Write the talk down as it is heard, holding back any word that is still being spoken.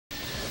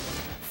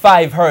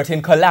5 hurt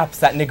in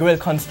collapse at Negril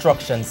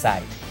construction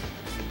site.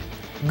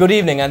 Good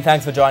evening and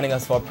thanks for joining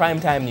us for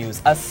Primetime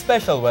News. A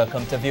special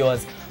welcome to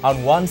viewers on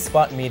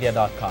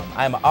OneSpotMedia.com.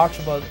 I'm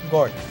Archibald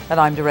Gordon. And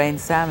I'm Doreen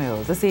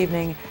Samuels. This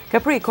evening,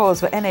 Capri calls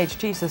for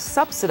NHG to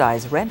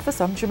subsidise rent for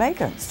some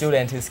Jamaicans.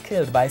 Student is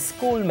killed by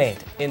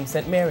schoolmate in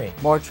St. Mary.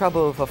 More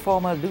trouble for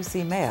former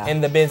Lucy Mayor.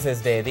 In the business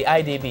day, the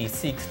IDB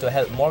seeks to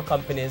help more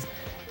companies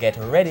get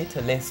ready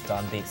to list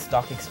on the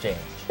stock exchange.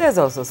 There's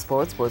also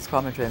sports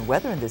commentary and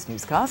weather in this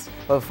newscast.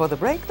 But before the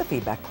break, the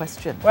feedback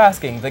question. We're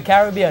asking, the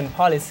Caribbean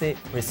Policy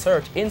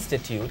Research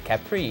Institute,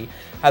 CAPRI,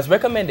 has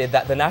recommended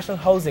that the National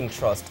Housing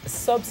Trust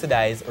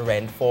subsidize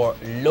rent for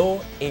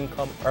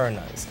low-income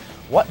earners.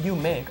 What do you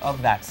make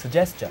of that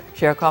suggestion?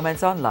 Share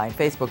comments online,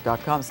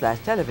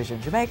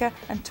 facebook.com/televisionjamaica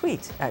and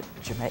tweet at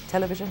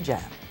Television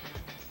Jam.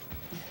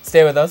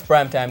 Stay with us.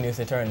 Primetime News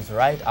returns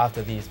right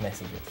after these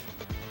messages.